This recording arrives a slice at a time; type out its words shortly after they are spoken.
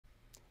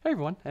Hey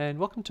everyone, and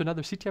welcome to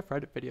another CTF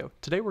Writeup video.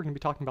 Today we're going to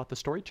be talking about the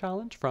story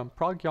challenge from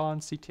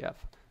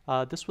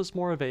PragyanCTF. This was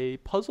more of a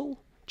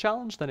puzzle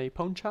challenge than a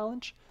poem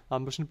challenge.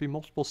 There's going to be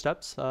multiple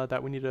steps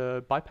that we need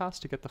to bypass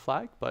to get the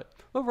flag, but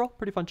overall,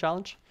 pretty fun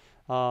challenge.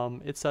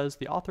 It says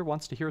the author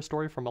wants to hear a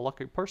story from a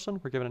lucky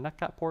person. We're given a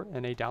netcat port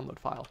and a download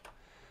file.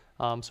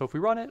 So if we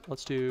run it,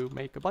 let's do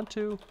make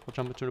Ubuntu. We'll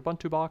jump into an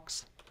Ubuntu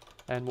box.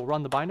 And we'll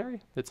run the binary.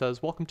 It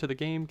says, welcome to the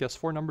game, guess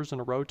 4 numbers in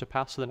a row to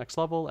pass to the next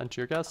level, enter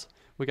your guess.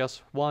 We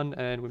guess 1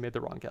 and we made the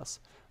wrong guess.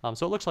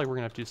 So it looks like we're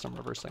gonna have to do some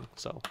reversing.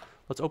 So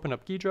let's open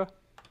up Ghidra.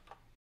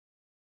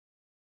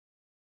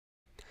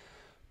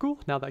 Cool,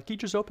 now that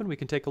Ghidra's open, we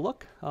can take a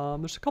look.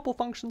 There's a couple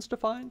functions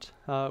defined.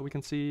 We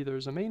can see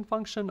there's a main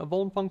function, a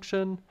vuln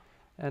function,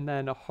 and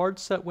then a hard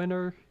set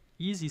winner,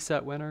 easy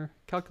set winner,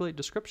 calculate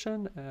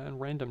description, and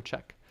random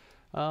check.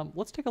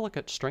 Let's take a look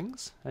at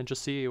strings and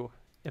just see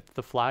if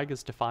the flag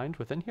is defined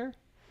within here.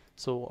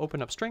 So we'll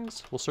open up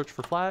strings, we'll search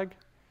for flag,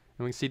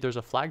 and we can see there's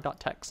a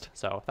flag.txt.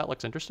 So that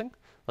looks interesting.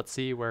 Let's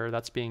see where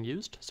that's being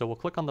used. So we'll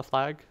click on the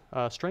flag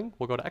string,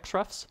 we'll go to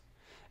xrefs,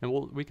 and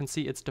we can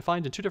see it's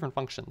defined in 2 different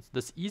functions.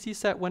 This easy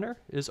set winner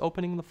is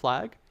opening the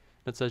flag,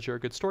 and it says you're a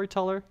good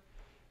storyteller,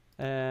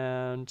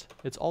 and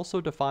it's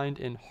also defined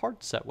in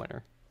hard set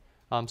winner.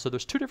 So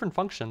there's 2 different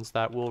functions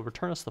that will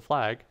return us the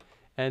flag,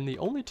 and the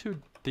only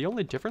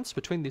difference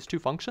between these 2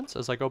 functions,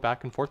 as I go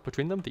back and forth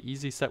between them, the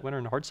easy set winner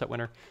and hard set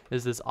winner,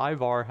 is this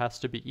ivar has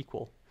to be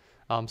equal.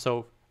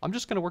 So I'm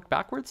just going to work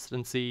backwards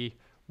and see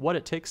what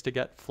it takes to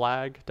get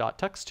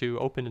flag.txt to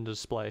open and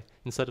display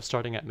instead of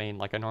starting at main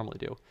like I normally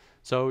do.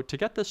 So to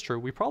get this true,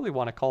 we probably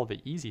want to call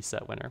the easy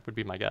set winner, would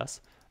be my guess.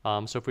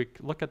 So if we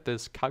look at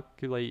this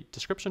calculate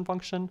description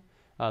function,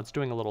 it's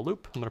doing a little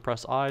loop. I'm going to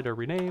press I to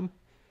rename.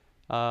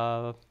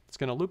 It's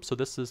going to loop, so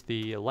this is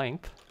the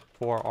length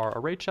for our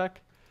array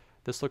check.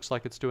 This looks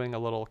like it's doing a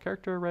little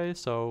character array,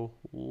 so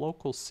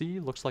local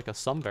C looks like a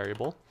sum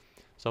variable.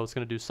 So it's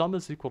going to do sum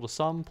is equal to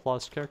sum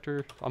plus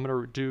character. I'm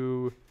going to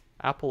do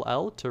apple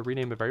L to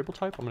rename a variable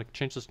type. I'm going to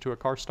change this to a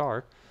car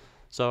star.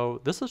 So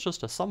this is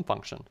just a sum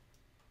function.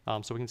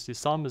 So we can see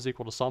sum is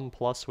equal to sum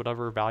plus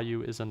whatever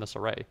value is in this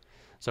array.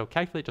 So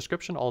calculate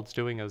description, all it's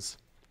doing is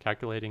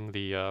calculating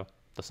the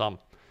sum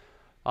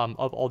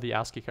of all the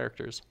ASCII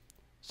characters.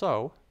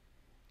 So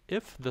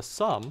if the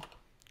sum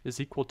is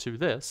equal to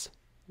this,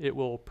 it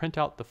will print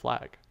out the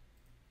flag.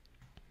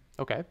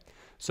 Okay,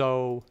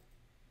 so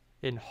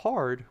in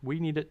hard, we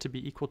need it to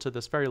be equal to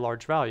this very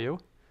large value,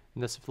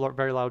 and this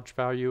very large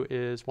value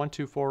is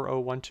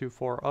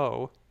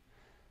 12401240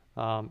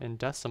 in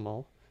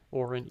decimal,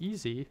 or in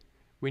easy,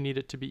 we need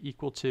it to be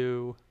equal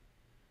to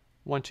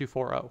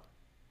 1240.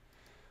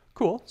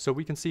 Cool, so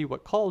we can see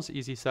what calls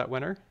easy set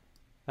winner,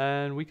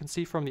 and we can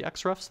see from the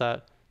xrefs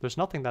that there's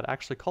nothing that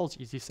actually calls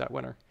easy set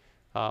winner.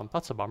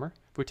 That's a bummer.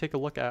 If we take a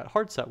look at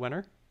hard set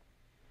winner,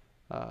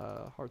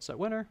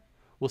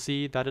 we'll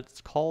see that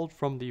it's called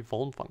from the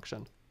vuln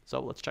function.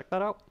 So let's check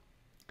that out.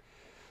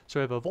 So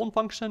we have a vuln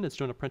function, it's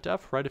doing a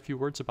printf, write a few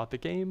words about the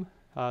game.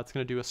 It's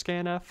going to do a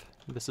scanf.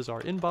 This is our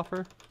in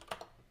buffer.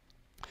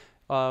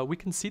 We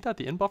can see that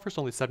the in buffer is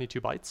only 72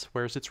 bytes,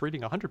 whereas it's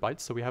reading 100 bytes,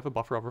 so we have a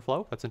buffer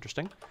overflow. That's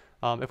interesting.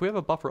 If we have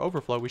a buffer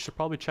overflow, we should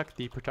probably check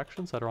the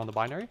protections that are on the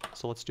binary.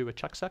 So let's do a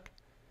checksec.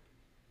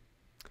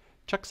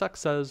 Checksec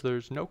says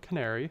there's no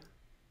canary.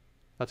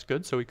 That's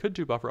good, so we could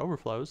do buffer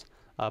overflows.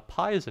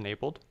 Pi is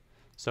enabled,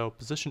 so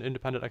position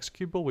independent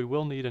executable, we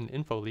will need an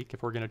info leak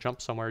if we're going to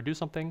jump somewhere or do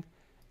something.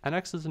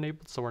 NX is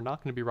enabled, so we're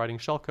not going to be writing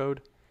shellcode,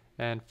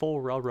 and full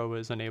railrow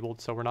is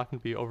enabled, so we're not going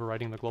to be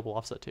overwriting the global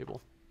offset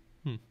table.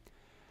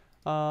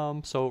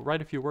 So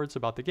write a few words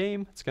about the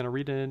game. It's going to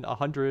read in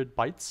 100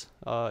 bytes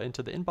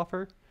into the in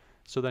buffer,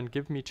 so then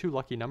give me 2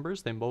 lucky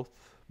numbers. They both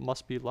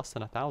must be less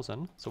than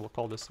 1,000, so we'll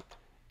call this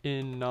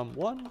in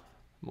num1, and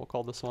we'll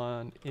call this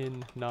one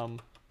in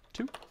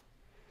num2.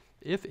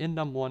 If in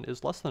num1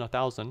 is less than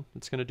 1,000,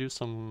 it's going to do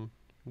some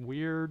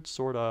weird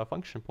sort of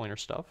function pointer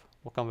stuff.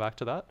 We'll come back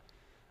to that.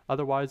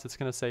 Otherwise, it's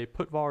going to say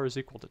put var is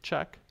equal to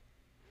check.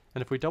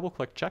 And if we double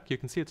click check, you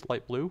can see it's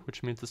light blue,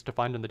 which means it's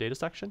defined in the data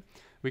section.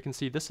 We can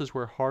see this is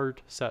where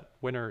hard set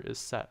winner is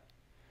set.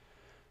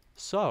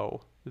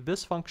 So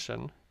this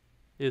function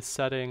is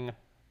setting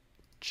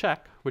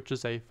check, which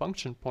is a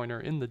function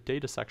pointer in the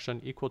data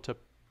section, equal to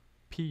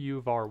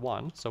pu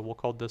var1. So we'll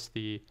call this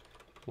the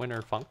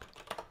winner func.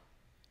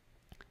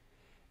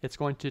 It's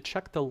going to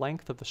check the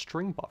length of the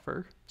string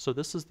buffer. So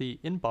this is the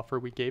in buffer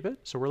we gave it.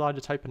 So we're allowed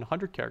to type in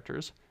 100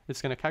 characters.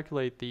 It's going to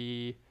calculate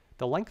the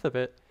length of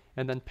it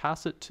and then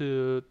pass it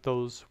to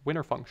those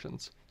winner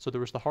functions. So there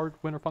was the hard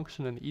winner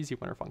function and the easy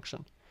winner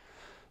function.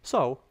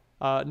 So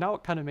now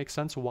it kind of makes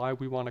sense why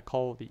we want to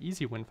call the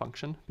easy win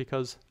function,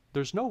 because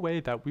there's no way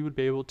that we would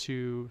be able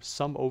to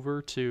sum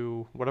over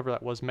to whatever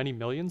that was, many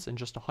millions in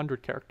just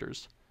 100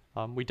 characters.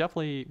 We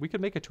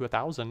could make it to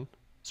 1,000.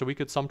 So we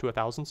could sum to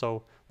 1,000.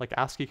 So like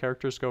ASCII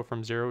characters go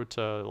from 0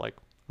 to like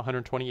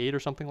 128 or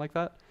something like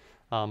that.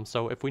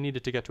 So if we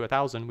needed to get to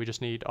 1,000, we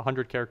just need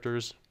 100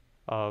 characters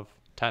of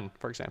 10,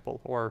 for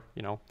example, or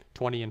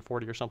 20 and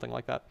 40 or something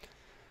like that.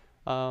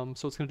 So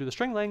it's going to do the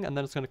string lang, and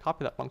then it's going to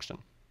copy that function.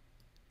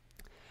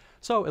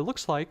 So it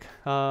looks like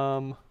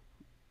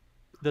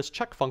this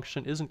check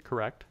function isn't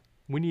correct.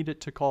 We need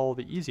it to call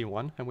the easy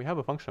one, and we have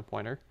a function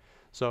pointer.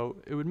 So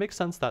it would make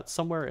sense that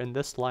somewhere in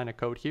this line of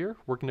code here,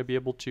 we're going to be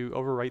able to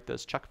overwrite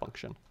this check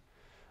function.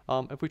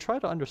 If we try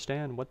to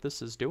understand what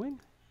this is doing,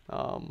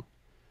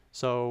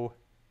 so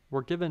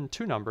we're given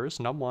two numbers,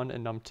 num1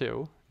 and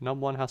num2.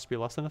 Num1 has to be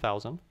less than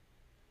 1,000.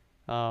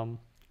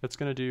 It's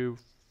going to do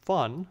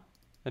fun,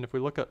 and if we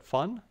look at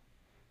fun,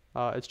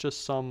 it's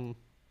just some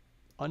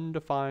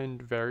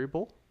undefined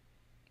variable.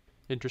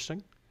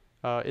 Interesting.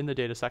 In the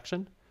data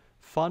section,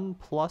 fun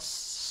plus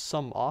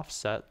some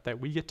offset that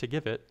we get to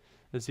give it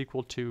is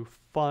equal to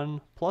fun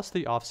plus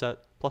the offset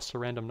plus a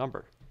random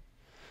number.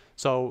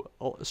 So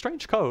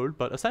strange code,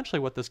 but essentially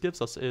what this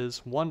gives us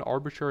is one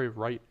arbitrary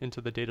write into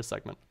the data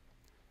segment.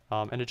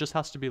 And it just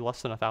has to be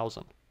less than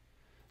 1,000.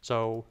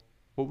 So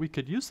what we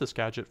could use this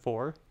gadget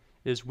for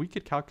is we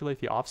could calculate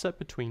the offset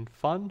between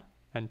fun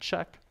and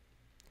check,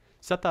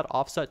 set that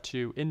offset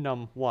to in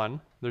num1.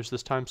 There's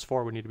this times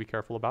 4 we need to be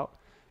careful about,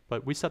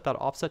 but we set that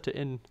offset to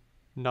in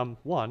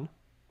num1,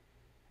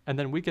 and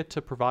then we get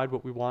to provide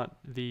what we want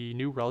the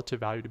new relative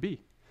value to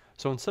be.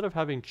 So instead of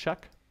having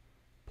check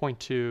point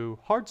to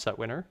hard set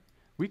winner,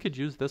 we could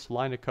use this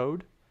line of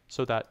code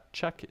so that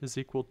check is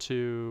equal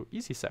to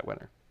easy set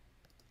winner.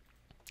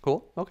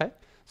 Cool, okay.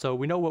 So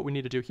we know what we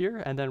need to do here,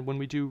 and then when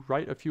we do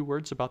write a few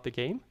words about the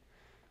game,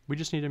 we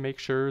just need to make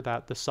sure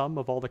that the sum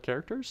of all the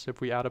characters,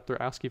 if we add up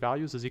their ASCII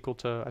values, is equal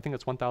to, I think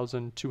it's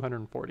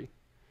 1,240.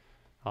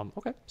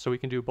 Okay, so we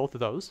can do both of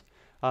those.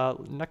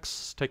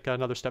 Next, take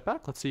another step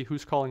back. Let's see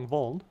who's calling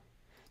vuln.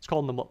 It's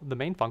calling the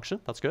main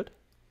function. That's good.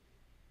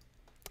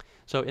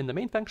 So in the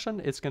main function,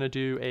 it's going to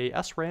do a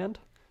srand.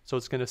 So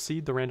it's going to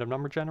seed the random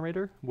number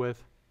generator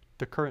with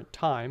the current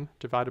time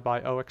divided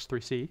by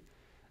OX3C.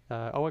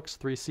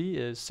 OX3C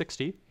is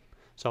 60.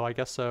 So I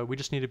guess we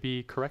just need to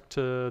be correct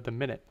to the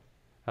minute.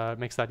 It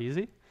makes that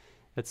easy.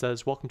 It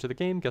says, welcome to the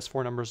game, guess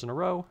 4 numbers in a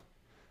row.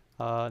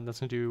 And that's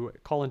going to do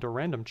call into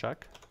random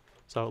check.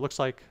 So it looks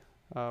like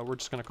we're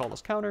just going to call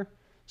this counter.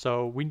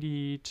 So we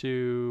need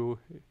to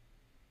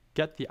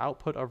get the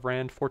output of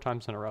rand 4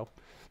 times in a row.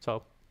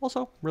 So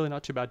also really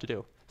not too bad to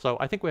do. So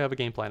I think we have a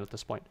game plan at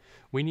this point.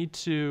 We need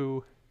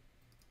to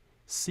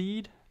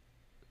seed,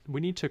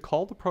 we need to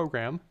call the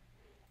program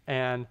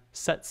and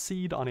set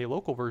seed on a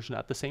local version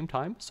at the same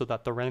time so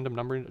that the random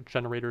number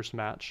generators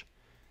match.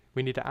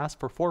 We need to ask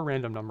for 4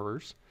 random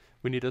numbers.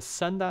 We need to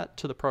send that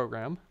to the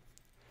program.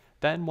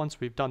 Then once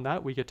we've done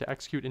that, we get to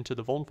execute into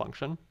the vuln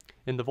function.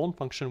 In the vuln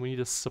function, we need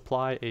to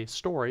supply a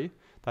story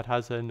that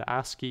has an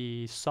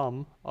ASCII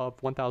sum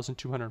of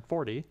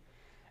 1,240.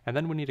 And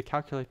then we need to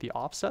calculate the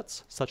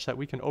offsets such that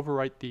we can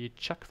overwrite the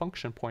check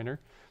function pointer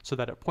so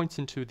that it points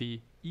into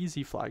the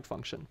easy flag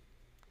function.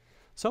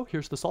 So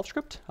here's the solve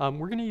script.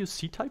 We're going to use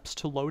C types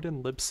to load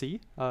in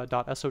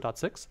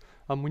libc.so.6.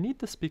 We need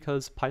this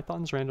because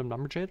Python's random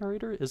number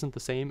generator isn't the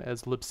same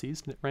as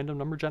libc's random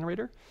number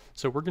generator.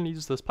 So we're going to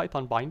use this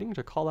Python binding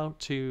to call out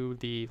to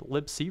the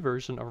libc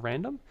version of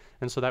random,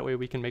 and so that way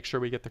we can make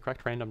sure we get the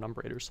correct random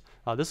numerators.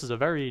 This is a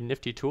very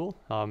nifty tool.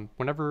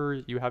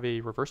 Whenever you have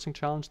a reversing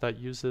challenge that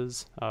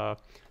uses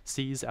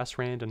C's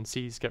srand and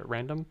C's get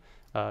random,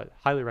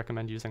 highly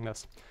recommend using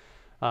this.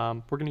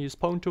 We're going to use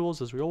pwn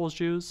tools as we always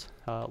use.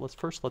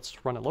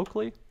 Let's run it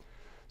locally.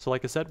 So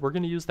like I said, we're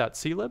going to use that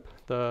clib.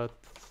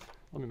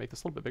 Let me make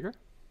this a little bit bigger.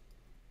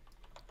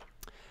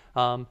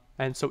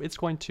 And so it's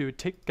going to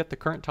get the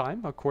current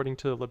time according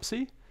to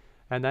libc,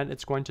 and then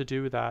it's going to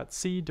do that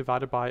c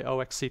divided by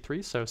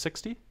OXC3, so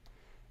 60,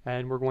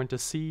 and we're going to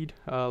seed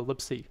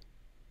libc.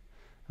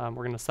 We're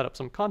going to set up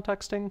some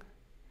contexting,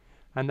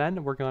 and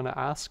then we're going to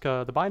ask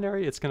the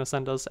binary. It's going to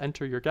send us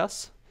enter your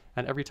guess.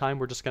 And every time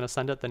we're just going to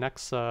send it the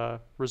next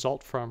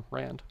result from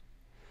rand.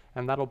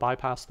 And that'll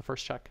bypass the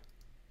first check.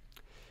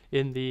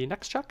 In the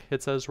next check,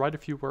 it says write a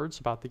few words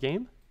about the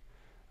game.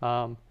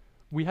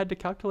 We had to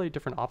calculate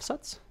different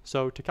offsets.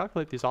 So to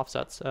calculate these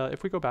offsets,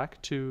 if we go back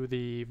to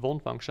the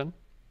vuln function,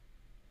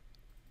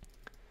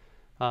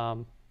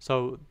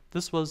 so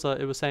this was,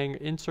 it was saying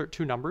insert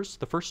 2 numbers.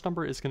 The first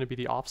number is going to be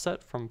the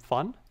offset from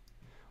fun.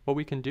 What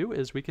we can do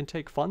is we can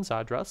take fun's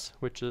address,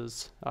 which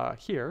is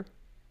here.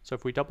 So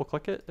if we double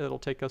click it, it'll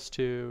take us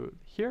to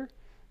here.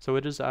 So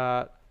it is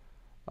at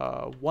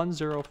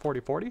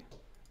 104040.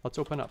 Let's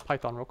open up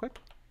Python real quick.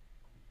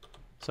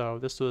 So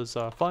this was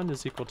fun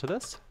is equal to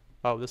this.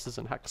 Oh, this is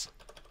in hex.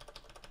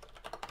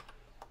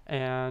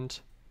 And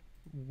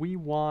we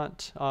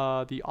want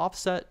the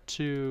offset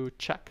to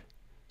check.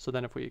 So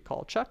then if we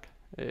call check,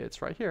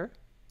 it's right here.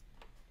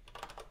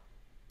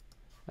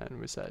 And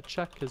we said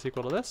check is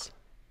equal to this.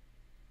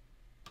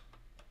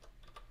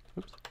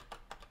 Oops,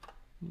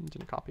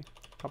 didn't copy.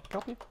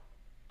 Copy.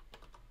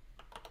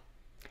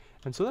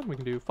 And so then we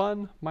can do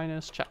fun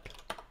minus check.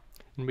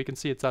 And we can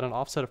see it's at an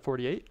offset of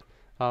 48.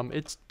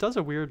 It does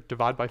a weird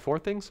divide by 4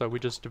 thing, so we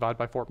just divide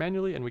by 4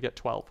 manually and we get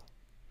 12.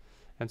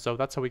 And so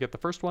that's how we get the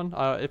first one.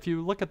 If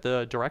you look at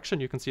the direction,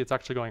 you can see it's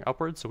actually going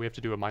upwards, so we have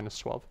to do a minus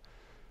 12.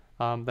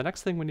 The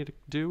next thing we need to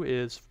do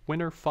is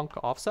winner func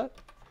offset.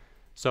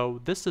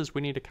 So this is,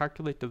 we need to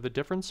calculate the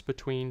difference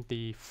between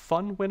the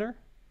fun winner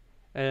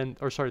and,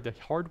 or sorry, the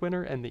hard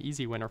winner and the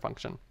easy winner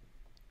function.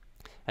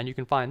 And you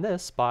can find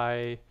this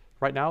by,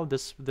 right now,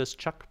 this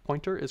check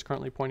pointer is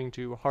currently pointing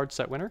to hard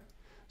set winner.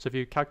 So if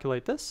you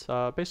calculate this,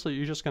 basically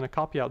you're just going to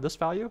copy out this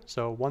value,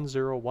 so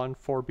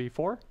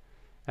 1014b4,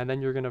 and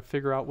then you're going to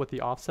figure out what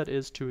the offset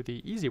is to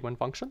the easy win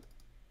function,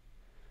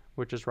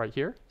 which is right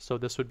here. So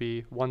this would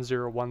be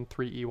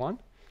 1013e1.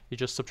 You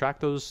just subtract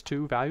those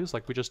two values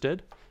like we just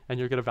did, and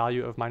you get a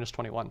value of minus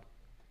 21.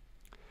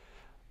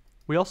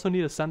 We also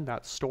need to send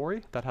that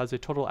story that has a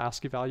total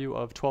ASCII value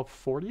of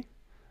 1240.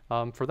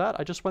 For that,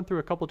 I just went through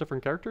a couple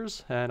different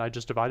characters, and I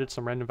just divided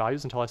some random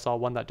values until I saw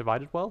one that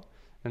divided well.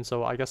 And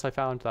so I guess I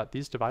found that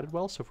these divided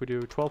well. So if we do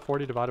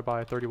 1240 divided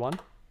by 31,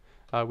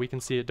 we can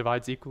see it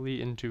divides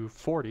equally into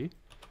 40.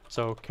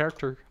 So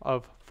character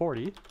of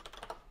 40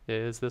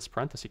 is this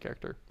parenthesis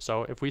character.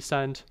 So if we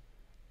send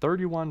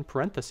 31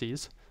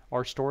 parentheses,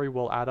 our story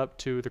will add up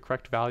to the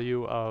correct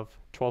value of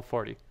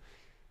 1240.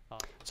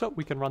 So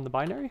we can run the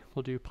binary.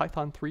 We'll do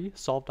python 3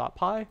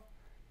 solve.py,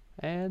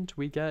 and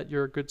we get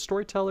your good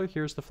storyteller,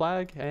 here's the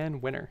flag,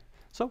 and winner.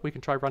 So we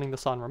can try running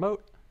this on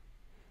remote.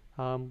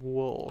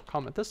 We'll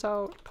comment this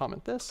out,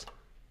 comment this,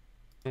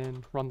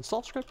 and run the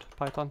solve script,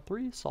 python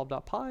 3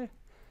 solve.py.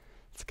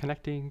 It's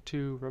connecting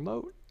to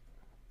remote.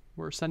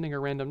 We're sending our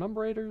random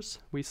numerators.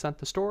 We sent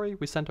the story,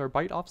 we sent our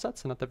byte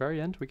offsets, and at the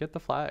very end we get the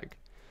flag.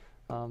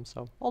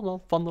 So all in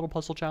all, fun little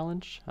puzzle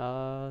challenge.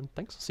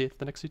 Thanks, see you at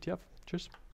the next CTF. Cheers.